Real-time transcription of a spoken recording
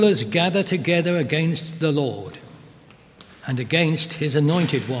Rulers gather together against the Lord and against his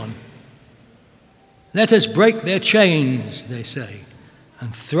anointed one. Let us break their chains, they say,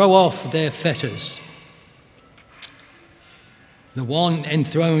 and throw off their fetters. The one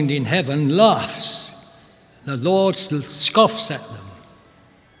enthroned in heaven laughs. The Lord scoffs at them.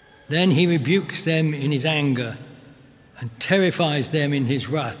 Then he rebukes them in his anger and terrifies them in his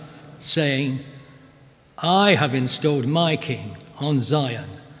wrath, saying, I have installed my king on Zion,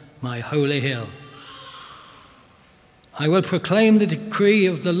 my holy hill. I will proclaim the decree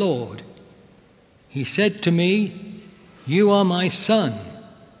of the Lord. He said to me, you are my son.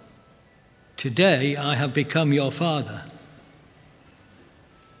 Today I have become your father.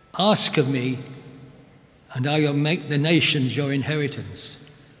 Ask of me, and I will make the nations your inheritance,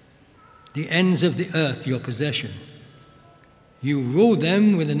 the ends of the earth your possession. You rule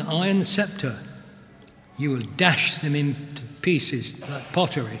them with an iron scepter. You will dash them into pieces like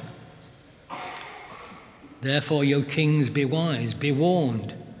pottery. Therefore, you kings, be wise, be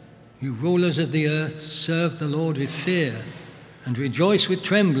warned. You rulers of the earth, serve the Lord with fear and rejoice with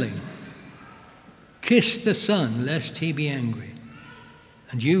trembling. Kiss the Son, lest he be angry,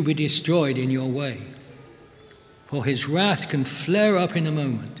 and you be destroyed in your way. For his wrath can flare up in a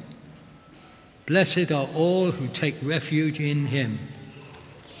moment. Blessed are all who take refuge in him.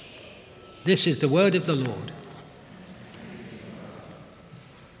 This is the word of the Lord.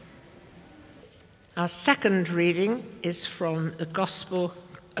 Our second reading is from the Gospel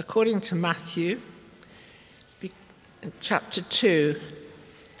according to Matthew, chapter 2,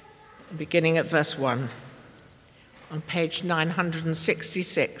 beginning at verse 1, on page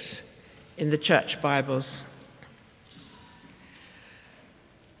 966 in the Church Bibles.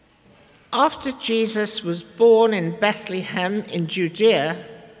 After Jesus was born in Bethlehem in Judea,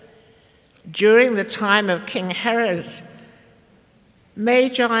 during the time of King Herod,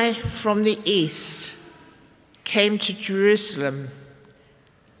 Magi from the east came to Jerusalem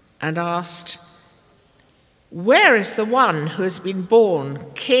and asked, where is the one who has been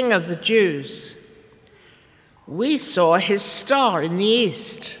born King of the Jews? We saw his star in the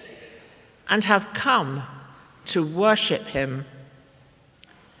east and have come to worship him.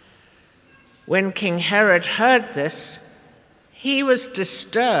 When King Herod heard this, he was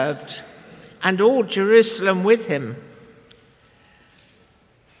disturbed, and all Jerusalem with him.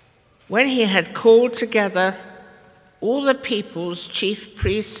 When he had called together all the people's chief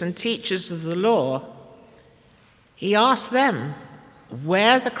priests and teachers of the law, he asked them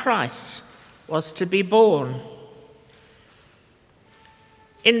where the Christ was to be born.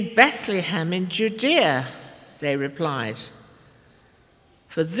 In Bethlehem in Judea, they replied,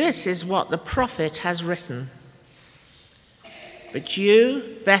 for this is what the prophet has written. But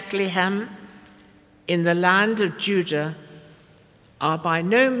you, Bethlehem, in the land of Judah, are by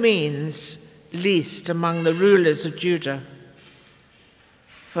no means least among the rulers of Judah.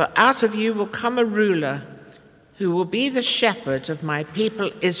 For out of you will come a ruler who will be the shepherd of my people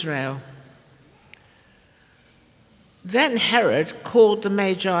Israel. Then Herod called the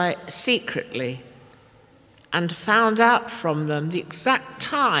Magi secretly and found out from them the exact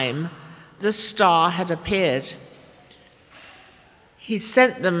time the star had appeared. He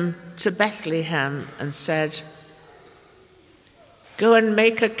sent them to Bethlehem and said, go and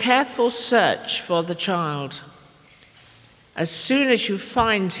make a careful search for the child. As soon as you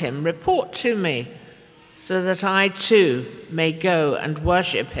find him, report to me, so that I too may go and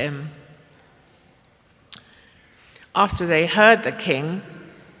worship him. After they heard the king,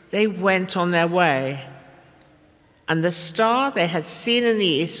 they went on their way, and the star they had seen in the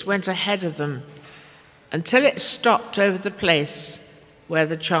east went ahead of them until it stopped over the place where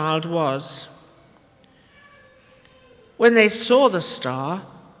the child was. When they saw the star,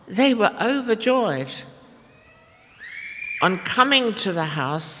 they were overjoyed. On coming to the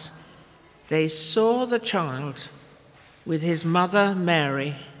house, they saw the child with his mother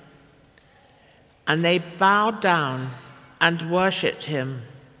Mary, and they bowed down and worshipped him.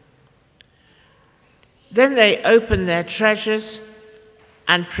 Then they opened their treasures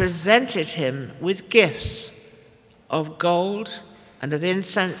and presented him with gifts of gold and of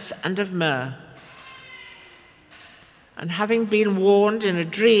incense and of myrrh. And having been warned in a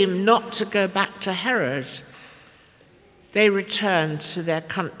dream not to go back to Herod, they returned to their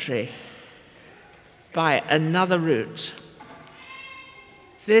country by another route.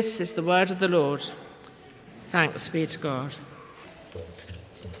 This is the word of the Lord. Thanks be to God.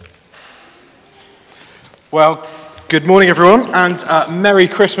 Well, good morning, everyone, and Merry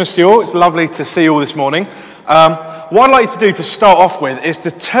Christmas to you all. It's lovely to see you all this morning. what I'd like you to do to start off with is to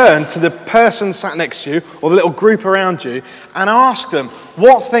turn to the person sat next to you or the little group around you and ask them,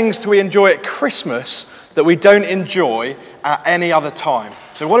 what things do we enjoy at Christmas that we don't enjoy at any other time?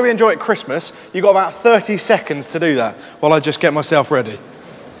 So what do we enjoy at Christmas? You've got about 30 seconds to do that while I just get myself ready.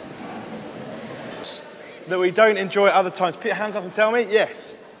 That we don't enjoy at other times. Put your hands up and tell me.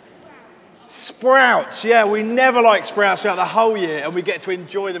 Yes. Sprouts. Yeah, we never like sprouts throughout the whole year and we get to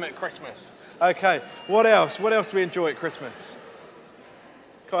enjoy them at Christmas. Okay, what else? What else do we enjoy at Christmas?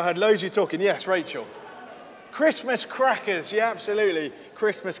 I heard loads of you talking. Yes, Rachel. Christmas crackers. Yeah, absolutely.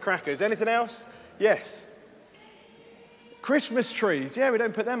 Christmas crackers. Anything else? Yes. Christmas trees. Yeah, we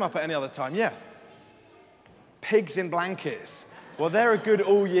don't put them up at any other time. Yeah. Pigs in blankets. Well, they're a good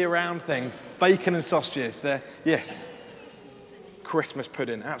all year round thing. Bacon and sausages. Yes. Christmas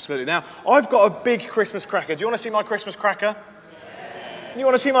pudding. Absolutely. Now, I've got a big Christmas cracker. Do you want to see my Christmas cracker? Yeah. You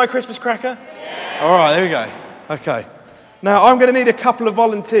want to see my Christmas cracker? Yeah. All right, there we go. Okay. Now, I'm going to need a couple of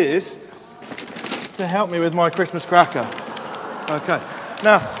volunteers to help me with my Christmas cracker. Okay.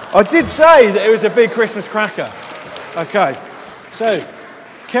 Now, I did say that it was a big Christmas cracker. Okay. So,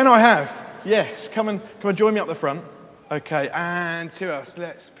 can I have? Yes. Come and join me up the front. Okay. And who else?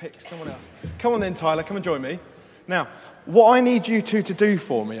 Let's pick someone else. Come on then, Tyler. Come and join me. Now, what I need you two to do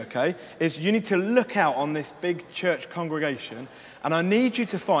for me, okay, is you need to look out on this big church congregation, and I need you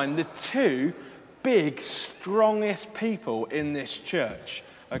to find the two big, strongest people in this church.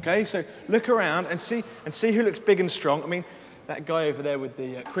 Okay, so look around and see who looks big and strong. I mean, that guy over there with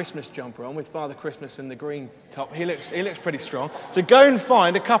the Christmas jumper on, with Father Christmas and the green top, he looks pretty strong. So go and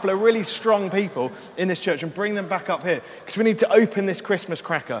find a couple of really strong people in this church and bring them back up here, because we need to open this Christmas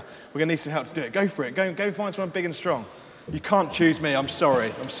cracker. We're going to need some help to do it. Go for it. Go find someone big and strong. You can't choose me. I'm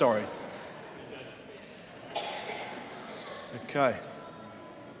sorry. Okay.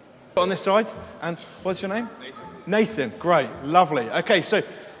 On this side. And what's your name? Nathan. Great. Lovely. Okay, so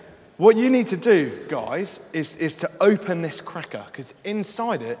what you need to do, guys, is to open this cracker, because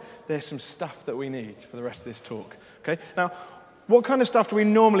inside it, there's some stuff that we need for the rest of this talk. Okay? Now, what kind of stuff do we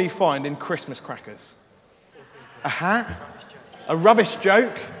normally find in Christmas crackers? A hat? A rubbish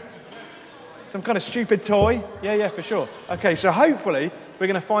joke? Some kind of stupid toy? Yeah, for sure. Okay, so hopefully we're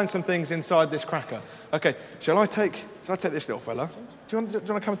going to find some things inside this cracker. Okay, shall I take this little fella? Do you want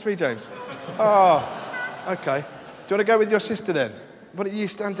to come to me, James? Oh, okay. Do you want to go with your sister then? Why don't you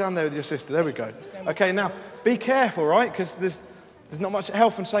stand down there with your sister? There we go. Okay, now be careful, right? Because there's not much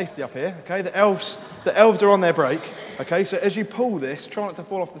health and safety up here. Okay, the elves are on their break. Okay, so as you pull this, try not to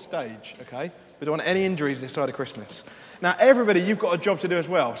fall off the stage. Okay, we don't want any injuries this side of Christmas. Now, everybody, you've got a job to do as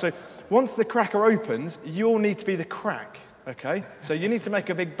well. So once the cracker opens, you'll need to be the crack. Okay, so you need to make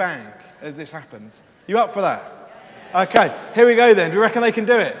a big bang as this happens. You up for that? Okay, here we go then. Do you reckon they can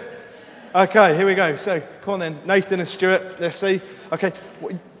do it? Okay, here we go. So, come on then, Nathan and Stuart, let's see. Okay,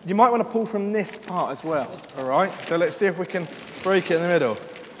 you might want to pull from this part as well, all right? So let's see if we can break it in the middle.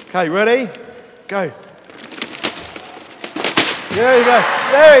 Okay, ready? Go. There you go.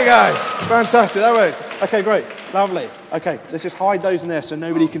 There you go. Fantastic, that works. Okay, great. Lovely. Okay, let's just hide those in there so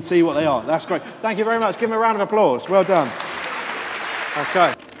nobody can see what they are. That's great. Thank you very much. Give them a round of applause. Well done.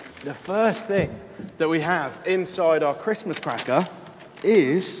 Okay, the first thing that we have inside our Christmas cracker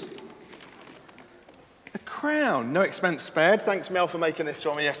is a crown. No expense spared. Thanks, Mel, for making this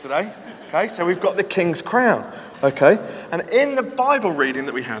for me yesterday. Okay, so we've got the king's crown. Okay, and in the Bible reading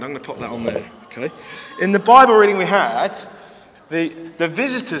that we had, I'm going to pop that on there. Okay, in the Bible reading we had, the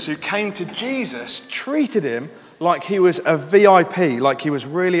visitors who came to Jesus treated him like he was a VIP, like he was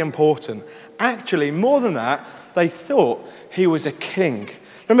really important. Actually, more than that, they thought he was a king.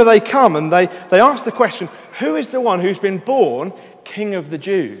 Remember, they come and they ask the question, who is the one who's been born King of the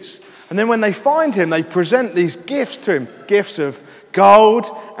Jews? And then when they find him, they present these gifts to him, gifts of gold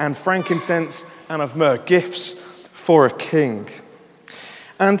and frankincense and of myrrh, gifts for a king.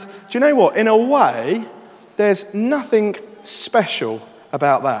 And do you know what? In a way, there's nothing special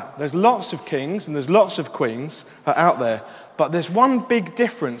about that. There's lots of kings and there's lots of queens out there, but there's one big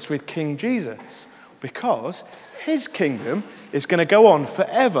difference with King Jesus, because his kingdom is going to go on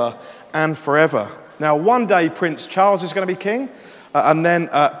forever and forever. Now, one day Prince Charles is going to be king, and then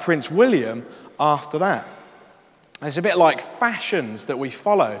Prince William after that. And it's a bit like fashions that we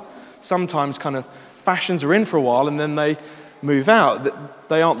follow. Sometimes kind of fashions are in for a while and then they move out.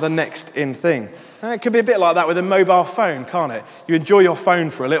 They aren't the next in thing. And it can be a bit like that with a mobile phone, can't it? You enjoy your phone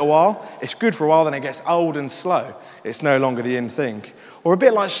for a little while. It's good for a while, then it gets old and slow. It's no longer the in thing. Or a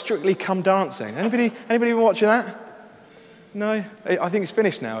bit like Strictly Come Dancing. Anybody been watching that? No, I think it's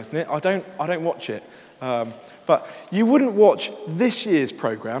finished now, isn't it? I don't watch it. But you wouldn't watch this year's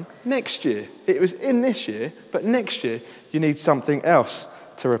programme next year. It was in this year, but next year you need something else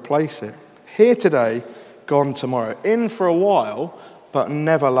to replace it. Here today, gone tomorrow. In for a while, but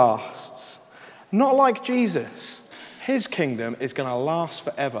never lasts. Not like Jesus. His kingdom is going to last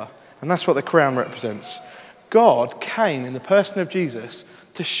forever. And that's what the crown represents. God came in the person of Jesus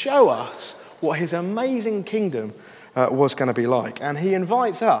to show us what his amazing kingdom was going to be like. And he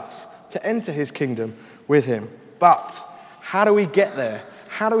invites us to enter his kingdom with him. But how do we get there?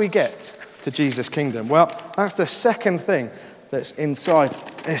 How do we get to Jesus' kingdom? Well, that's the second thing that's inside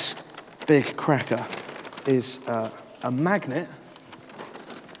this big cracker is a magnet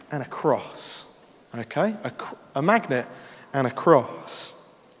and a cross. Okay? A magnet and a cross.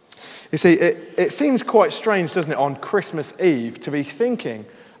 You see, it seems quite strange, doesn't it, on Christmas Eve to be thinking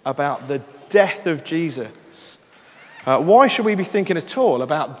about the death of Jesus. Why should we be thinking at all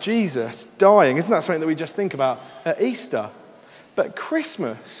about Jesus dying? Isn't that something that we just think about at Easter? But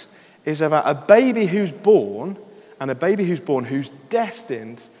Christmas is about a baby who's born, and a baby who's born who's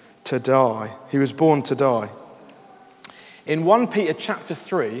destined to die. He was born to die. In 1 Peter chapter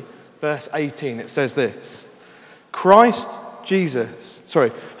 3, verse 18, it says this: For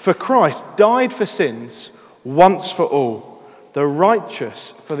Christ died for sins once for all, the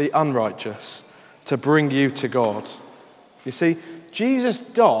righteous for the unrighteous, to bring you to God. You see, Jesus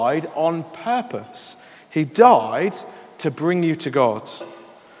died on purpose. He died to bring you to God.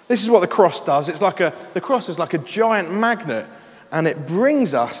 This is what the cross does. The cross is like a giant magnet, and it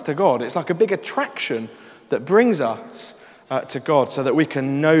brings us to God. It's like a big attraction that brings us to God so that we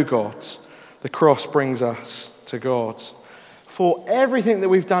can know God. The cross brings us to God. For everything that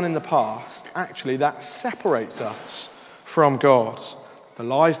we've done in the past, actually, that separates us from God. The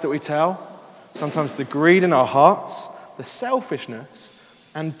lies that we tell, sometimes the greed in our hearts, the selfishness,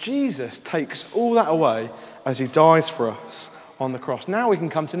 and Jesus takes all that away as he dies for us on the cross. Now we can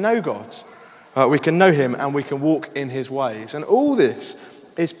come to know God. We can know him and we can walk in his ways. And all this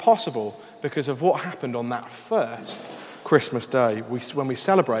is possible because of what happened on that first Christmas day, when we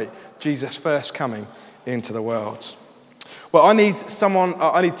celebrate Jesus' first coming into the world. Well, I need 2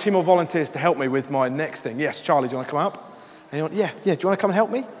 more volunteers to help me with my next thing. Yes, Charlie, do you want to come up? Anyone? Yeah, do you want to come and help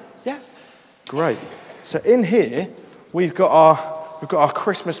me? Yeah? Great. So in here, we've got our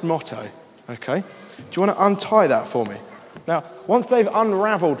Christmas motto, okay? Do you want to untie that for me? Now, once they've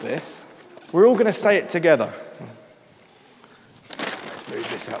unravelled this, we're all going to say it together. Let's move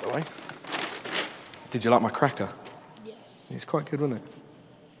this out of the way. Did you like my cracker? Yes. It's quite good, wasn't it?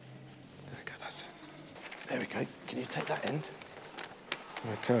 There we go, that's it. There we go. Can you take that end?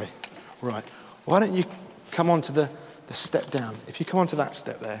 Okay, right. Why don't you come onto the step down? If you come onto that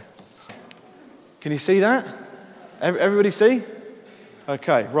step there. Can you see that? Everybody see?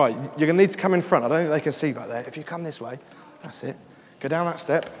 Okay, right. You're going to need to come in front. I don't think they can see back there. If you come this way, that's it. Go down that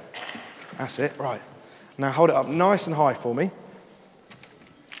step. That's it, right. Now hold it up nice and high for me.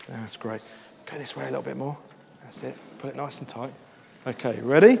 That's great. Go this way a little bit more. That's it. Put it nice and tight. Okay,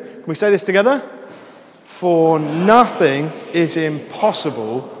 ready? Can we say this together? For nothing is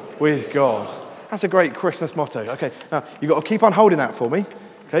impossible with God. That's a great Christmas motto. Okay, now you've got to keep on holding that for me,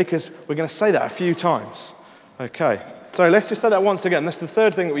 okay, because we're going to say that a few times. Okay, so let's just say that once again. That's the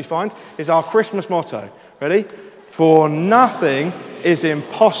third thing that we find is our Christmas motto. Ready? For nothing is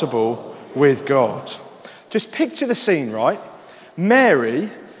impossible with God. Just picture the scene, right? Mary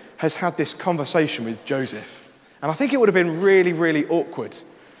has had this conversation with Joseph. And I think it would have been really, really awkward.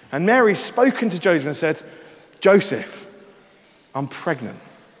 And Mary's spoken to Joseph and said, Joseph, I'm pregnant.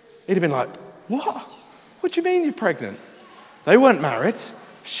 He'd have been like, what? What do you mean you're pregnant? They weren't married.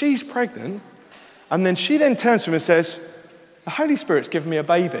 She's pregnant. And then she then turns to him and says, the Holy Spirit's given me a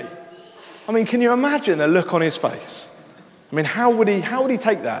baby. I mean, can you imagine the look on his face? I mean, how would he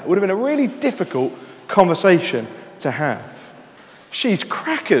take that? It would have been a really difficult conversation to have. She's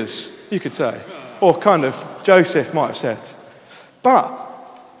crackers, you could say. Or kind of Joseph might have said. But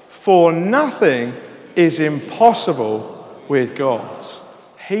for nothing is impossible with God.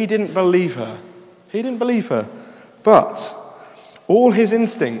 He didn't believe her. He didn't believe her. But all his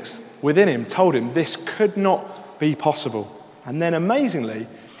instincts within him told him this could not be possible. And then amazingly,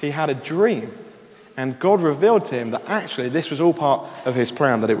 he had a dream. And God revealed to him that actually this was all part of his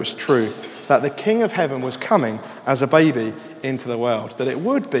plan, that it was true. That the King of Heaven was coming as a baby into the world. That it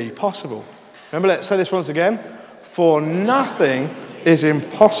would be possible. Remember, let's say this once again. For nothing is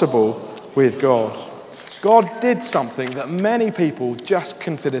impossible with God. God did something that many people just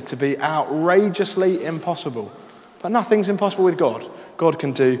consider to be outrageously impossible. But nothing's impossible with God. God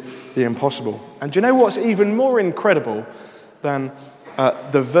can do the impossible. And do you know what's even more incredible than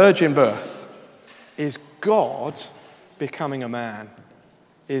the virgin birth is God becoming a man,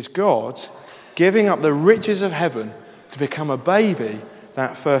 is God giving up the riches of heaven to become a baby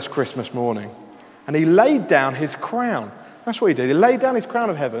that first Christmas morning. And he laid down his crown. That's what he did. He laid down his crown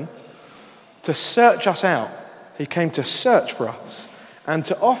of heaven to search us out. He came to search for us and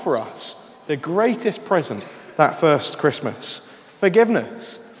to offer us the greatest present that first Christmas,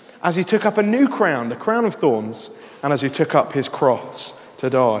 forgiveness, as he took up a new crown, the crown of thorns, and as he took up his cross to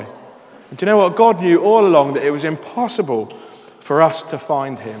die. And do you know what? God knew all along that it was impossible for us to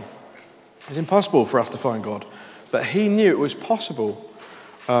find him. It was impossible for us to find God. But he knew it was possible.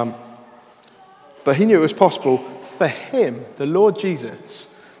 But he knew it was possible for him, the Lord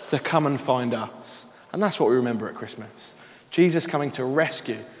Jesus, to come and find us. And that's what we remember at Christmas. Jesus coming to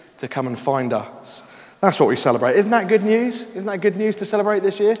rescue, to come and find us. That's what we celebrate. Isn't that good news? Isn't that good news to celebrate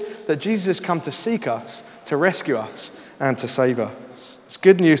this year? That Jesus has come to seek us, to rescue us, and to save us. It's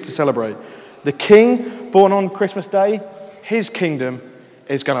good news to celebrate. The King, born on Christmas Day, his kingdom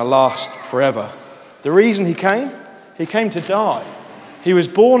is going to last forever. The reason he came to die. He was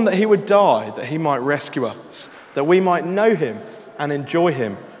born that he would die, that he might rescue us, that we might know him and enjoy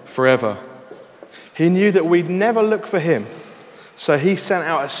him forever. He knew that we'd never look for him, so he sent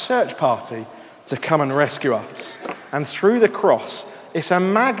out a search party to come and rescue us. And through the cross, it's a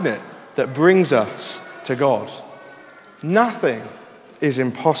magnet that brings us to God. Nothing is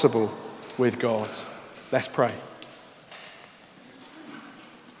impossible with God. Let's pray.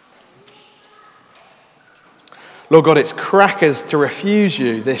 Lord God, it's crackers to refuse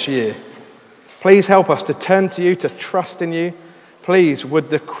you this year. Please help us to turn to you, to trust in you. Please, would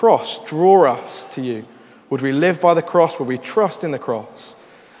the cross draw us to you? Would we live by the cross? Would we trust in the cross?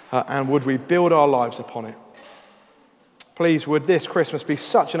 And would we build our lives upon it? Please, would this Christmas be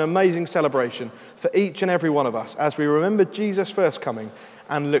such an amazing celebration for each and every one of us as we remember Jesus' first coming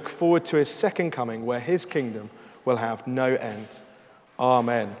and look forward to his second coming, where his kingdom will have no end.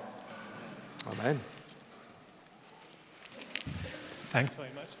 Amen. Amen. Thanks very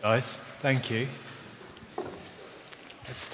much, guys. Thank you.